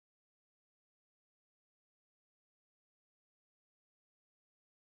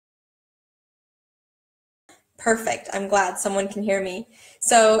Perfect. I'm glad someone can hear me.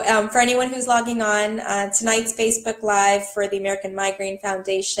 So for anyone who's logging on, tonight's Facebook Live for the American Migraine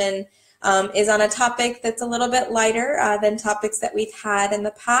Foundation is on a topic that's a little bit lighter than topics that we've had in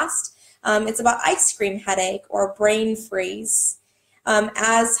the past. It's about ice cream headache or brain freeze.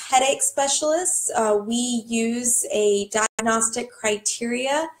 As headache specialists, we use a diagnostic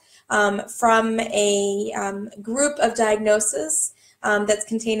criteria from a group of diagnoses that's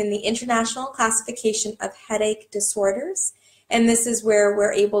contained in the International Classification of Headache Disorders. And this is where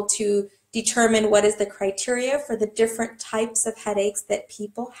we're able to determine what is the criteria for the different types of headaches that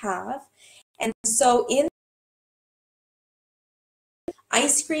people have. And so in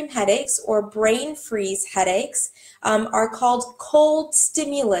ice cream headaches or brain freeze headaches are called cold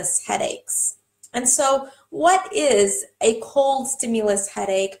stimulus headaches. And so what is a cold stimulus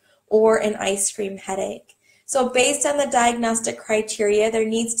headache or an ice cream headache? So based on the diagnostic criteria, there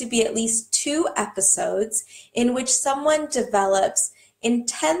needs to be at least 2 episodes in which someone develops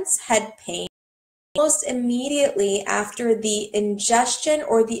intense head pain almost immediately after the ingestion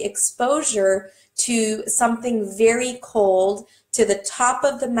or the exposure to something very cold to the top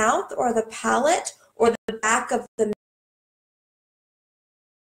of the mouth or the palate or the back of the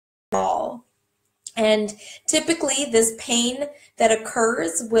mouth. And typically this pain that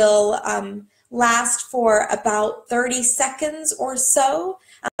occurs will last for about 30 seconds or so,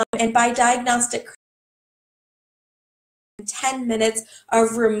 and by diagnostic 10 minutes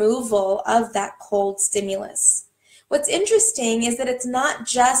of removal of that cold stimulus. What's interesting is that it's not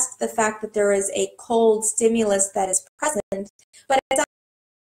just the fact that there is a cold stimulus that is present, but it's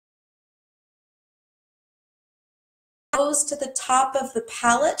goes to the top of the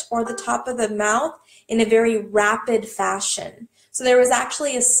palate or the top of the mouth in a very rapid fashion. So there was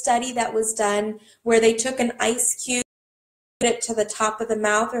actually a study that was done where they took an ice cube, put it to the top of the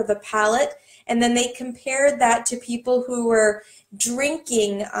mouth or the palate, and then they compared that to people who were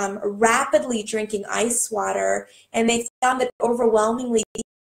drinking, rapidly drinking ice water, and they found that overwhelmingly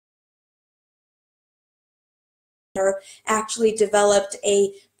actually developed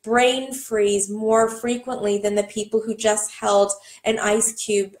a brain freeze more frequently than the people who just held an ice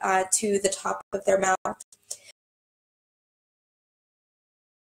cube to the top of their mouth.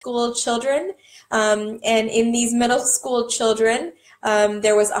 School children, and in these middle school children,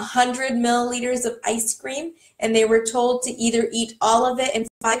 there was 100 milliliters of ice cream, and they were told to either eat all of it in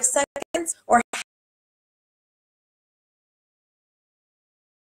 5 seconds or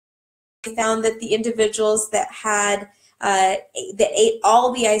they found that the individuals that had that ate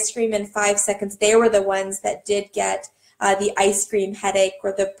all the ice cream in 5 seconds, they were the ones that did get the ice cream headache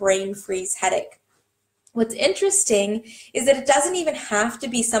or the brain freeze headache. What's interesting is that it doesn't even have to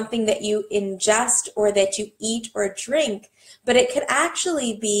be something that you ingest or that you eat or drink, but it could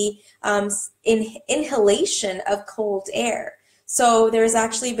actually be inhalation of cold air. So there's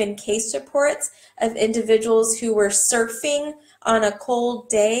actually been case reports of individuals who were surfing on a cold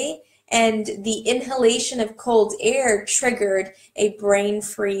day, and the inhalation of cold air triggered a brain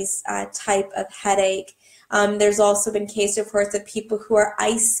freeze type of headache. There's also been case reports of people who are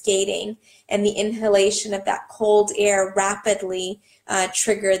ice skating, and the inhalation of that cold air rapidly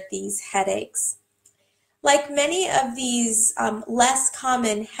triggered these headaches. Like many of these less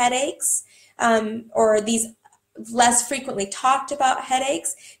common headaches, or these less frequently talked about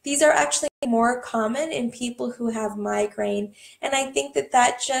headaches, these are actually more common in people who have migraine. And I think that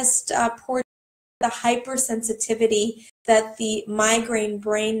that just portrays the hypersensitivity that the migraine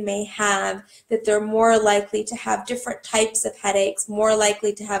brain may have, that they're more likely to have different types of headaches, more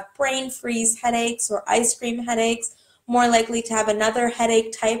likely to have brain freeze headaches or ice cream headaches, more likely to have another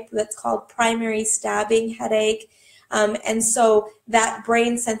headache type that's called primary stabbing headache. And so that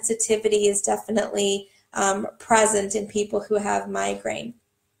brain sensitivity is definitely present in people who have migraine.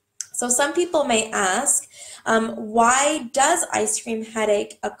 So some people may ask, why does ice cream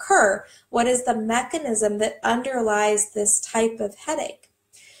headache occur? What is the mechanism that underlies this type of headache?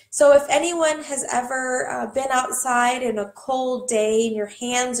 So if anyone has ever been outside in a cold day and your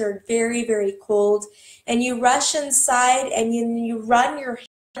hands are very, very cold, and you rush inside and you run your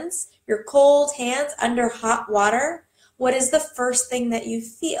hands, your cold hands, under hot water, what is the first thing that you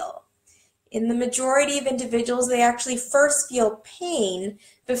feel? In the majority of individuals, they actually first feel pain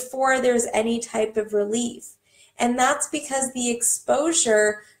before there's any type of relief. And that's because the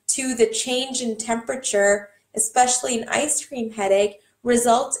exposure to the change in temperature, especially an ice cream headache,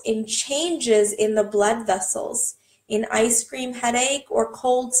 results in changes in the blood vessels. In ice cream headache or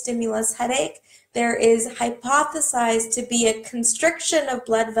cold stimulus headache, there is hypothesized to be a constriction of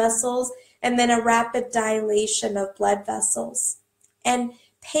blood vessels and then a rapid dilation of blood vessels. And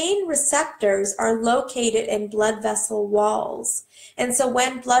pain receptors are located in blood vessel walls. And so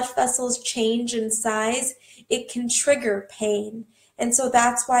when blood vessels change in size, it can trigger pain. And so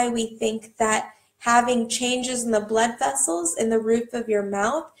that's why we think that having changes in the blood vessels in the roof of your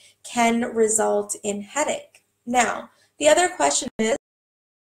mouth can result in headache. Now, the other question is,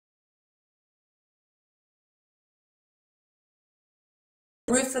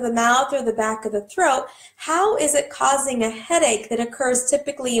 roof of the mouth or the back of the throat, how is it causing a headache that occurs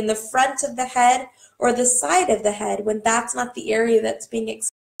typically in the front of the head or the side of the head when that's not the area that's being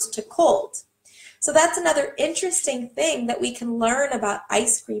exposed to cold? So that's another interesting thing that we can learn about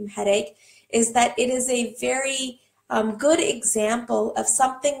ice cream headache, is that it is a very good example of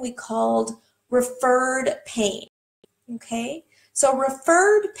something we called referred pain. Okay, so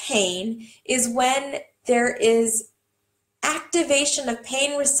referred pain is when there is activation of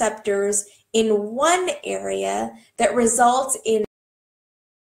pain receptors in one area that results in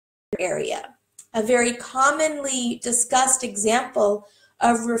another area. A very commonly discussed example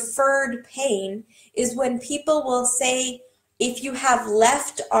of referred pain is when people will say, if you have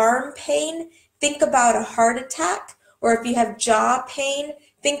left arm pain, think about a heart attack, or if you have jaw pain,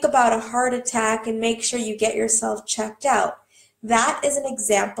 think about a heart attack and make sure you get yourself checked out. That is an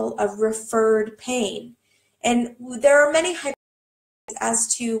example of referred pain. And there are many hypotheses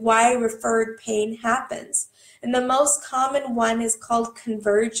as to why referred pain happens. And the most common one is called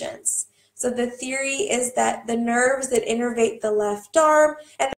convergence. So the theory is that the nerves that innervate the left arm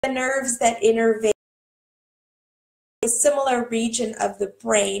and the nerves that innervate a similar region of the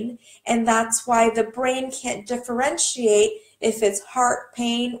brain, and that's why the brain can't differentiate if it's heart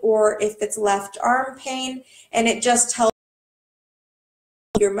pain or if it's left arm pain, and it just tells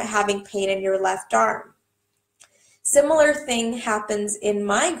you you're having pain in your left arm. Similar thing happens in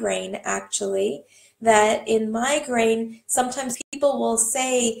migraine, actually, that in migraine, sometimes people will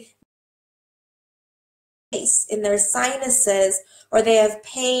say in their sinuses or they have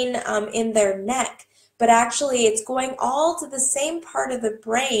pain in their neck, but actually it's going all to the same part of the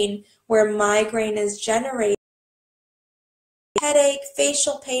brain where migraine is generated. Headache,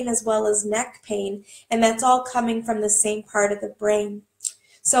 facial pain, as well as neck pain, and that's all coming from the same part of the brain.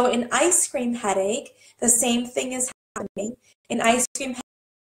 So in ice cream headache, the same thing is happening. In ice cream headache,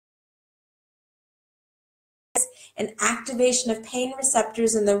 an activation of pain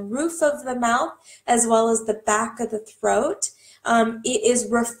receptors in the roof of the mouth as well as the back of the throat. It is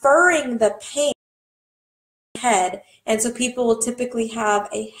referring the pain to the head, and so people will typically have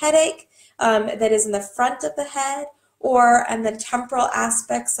a headache that is in the front of the head or in the temporal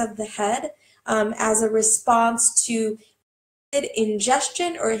aspects of the head as a response to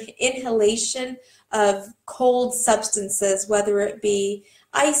ingestion or inhalation of cold substances, whether it be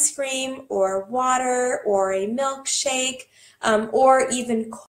ice cream or water or a milkshake or even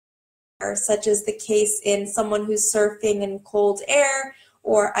cold air, such as the case in someone who's surfing in cold air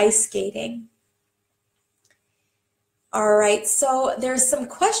or ice skating. All right, so there's some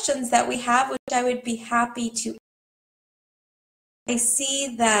questions that we have which I would be happy to answer.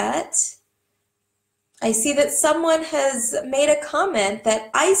 I see that someone has made a comment that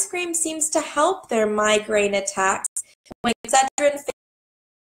ice cream seems to help their migraine attacks.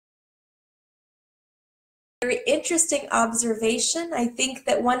 Very interesting observation. I think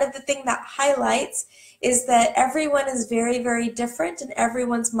that one of the things that highlights is that everyone is very, very different, and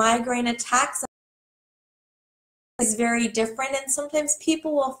everyone's migraine attacks is very different, and sometimes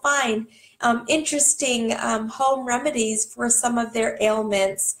people will find interesting home remedies for some of their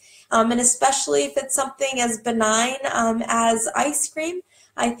ailments. And especially if it's something as benign as ice cream,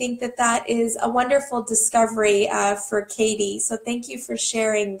 I think that that is a wonderful discovery for Katie. So thank you for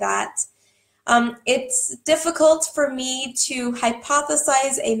sharing that. It's difficult for me to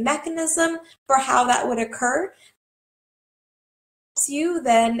hypothesize a mechanism for how that would occur. If you,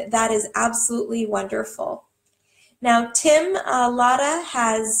 then that is absolutely wonderful. Now, Tim Lotta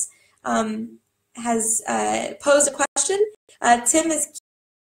has posed a question. Tim is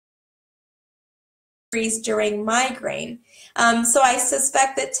during migraine. So I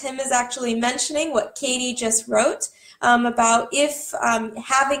suspect that Tim is actually mentioning what Katie just wrote about if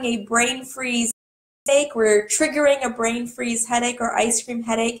having a brain freeze headache or triggering a brain freeze headache or ice cream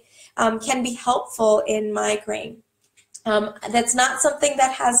headache can be helpful in migraine. That's not something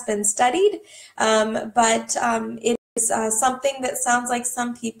that has been studied, but it is something that sounds like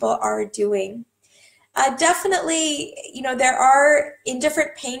some people are doing. Definitely, you know, there are, in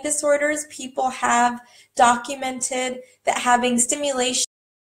different pain disorders, people have documented that having stimulation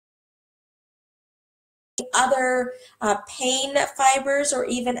other pain fibers or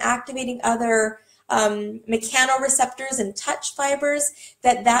even activating other mechanoreceptors and touch fibers,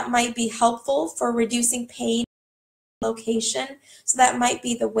 that might be helpful for reducing pain location. So that might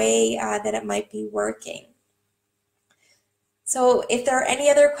be the way that it might be working. So if there are any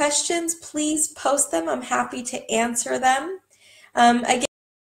other questions, please post them. I'm happy to answer them. Again,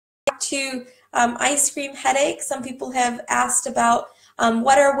 back to ice cream headache. Some people have asked about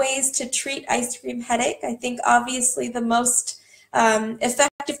what are ways to treat ice cream headache. I think obviously the most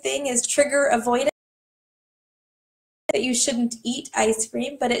effective thing is trigger avoidance. That you shouldn't eat ice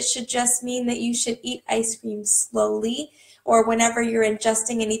cream, but it should just mean that you should eat ice cream slowly, or whenever you're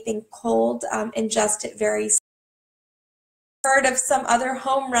ingesting anything cold, ingest it very slowly. Heard of some other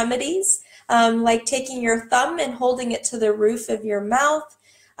home remedies, like taking your thumb and holding it to the roof of your mouth,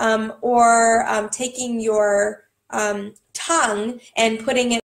 or taking your tongue and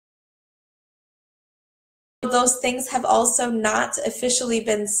putting it. Those things have also not officially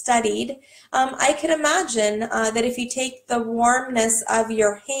been studied. I could imagine that if you take the warmness of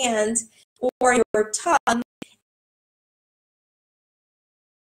your hand or your tongue,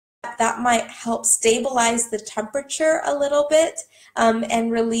 that might help stabilize the temperature a little bit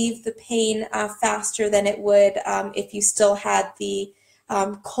and relieve the pain faster than it would if you still had the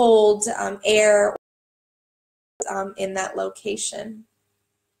cold air in that location.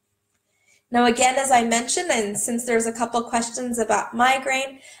 Now again, as I mentioned, and since there's a couple questions about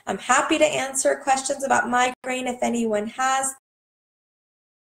migraine, I'm happy to answer questions about migraine if anyone has.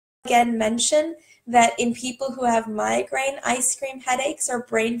 Again, mention that in people who have migraine, ice cream headaches or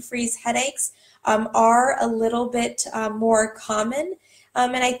brain freeze headaches are a little bit more common.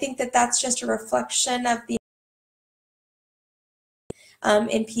 And I think that that's just a reflection of the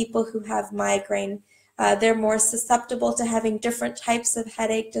in people who have migraine. They're more susceptible to having different types of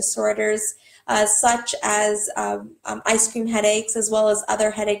headache disorders, such as ice cream headaches, as well as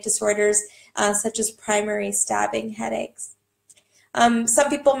other headache disorders, such as primary stabbing headaches. Some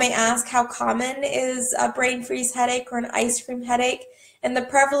people may ask, how common is a brain freeze headache or an ice cream headache? And the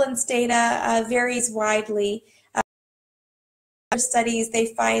prevalence data varies widely. Studies,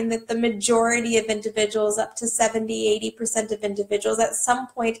 they find that the majority of individuals, up to 70–80% of individuals at some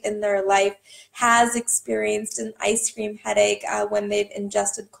point in their life, has experienced an ice cream headache when they've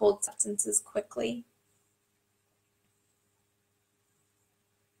ingested cold substances quickly.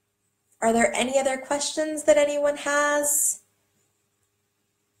 Are there any other questions that anyone has?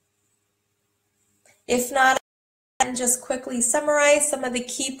 If not, I can just quickly summarize some of the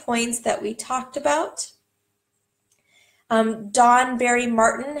key points that we talked about. Dawn Berry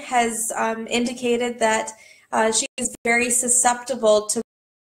Martin has indicated that she is very susceptible to,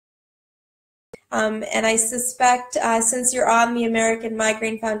 and I suspect since you're on the American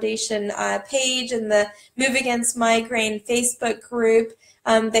Migraine Foundation page and the Move Against Migraine Facebook group,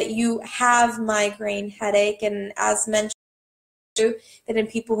 that you have migraine headache, and as mentioned, that in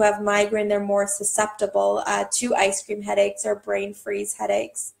people who have migraine, they're more susceptible to ice cream headaches or brain freeze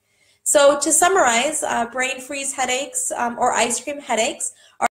headaches. So to summarize, brain freeze headaches or ice cream headaches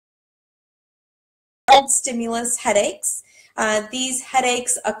are cold stimulus headaches. These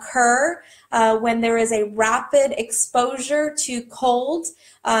headaches occur when there is a rapid exposure to cold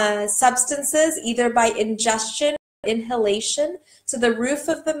substances, either by ingestion or inhalation, to the roof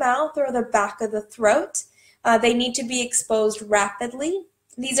of the mouth or the back of the throat. They need to be exposed rapidly.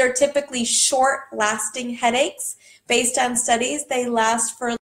 These are typically short-lasting headaches. Based on studies, they last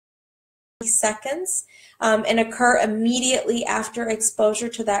for seconds and occur immediately after exposure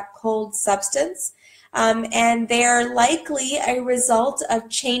to that cold substance. And they are likely a result of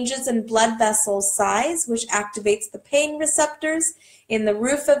changes in blood vessel size, which activates the pain receptors in the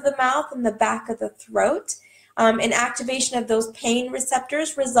roof of the mouth and the back of the throat. And activation of those pain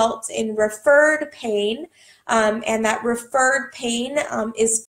receptors results in referred pain, and that referred pain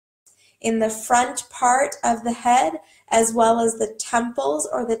is in the front part of the head, as well as the temples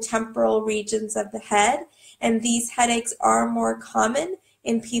or the temporal regions of the head. And these headaches are more common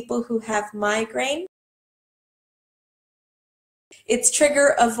in people who have migraine. It's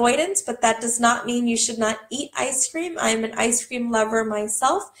trigger avoidance, but that does not mean you should not eat ice cream. I'm an ice cream lover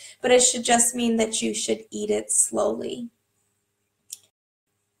myself, but it should just mean that you should eat it slowly.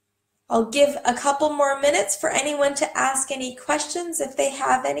 I'll give a couple more minutes for anyone to ask any questions if they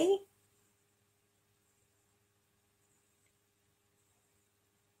have any.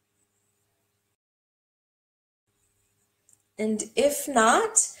 And if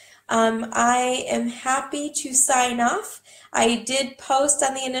not, I am happy to sign off. I did post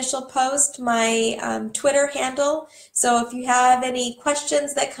on the initial post my Twitter handle, so if you have any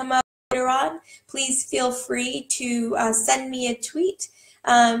questions that come up later on, please feel free to send me a tweet.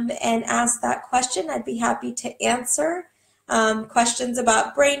 and ask that question. I'd be happy to answer questions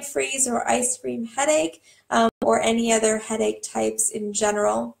about brain freeze or ice cream headache, or any other headache types in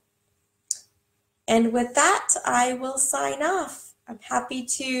general. And with that, I will sign off. I'm happy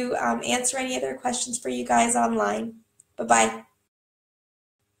to answer any other questions for you guys online. Bye-bye.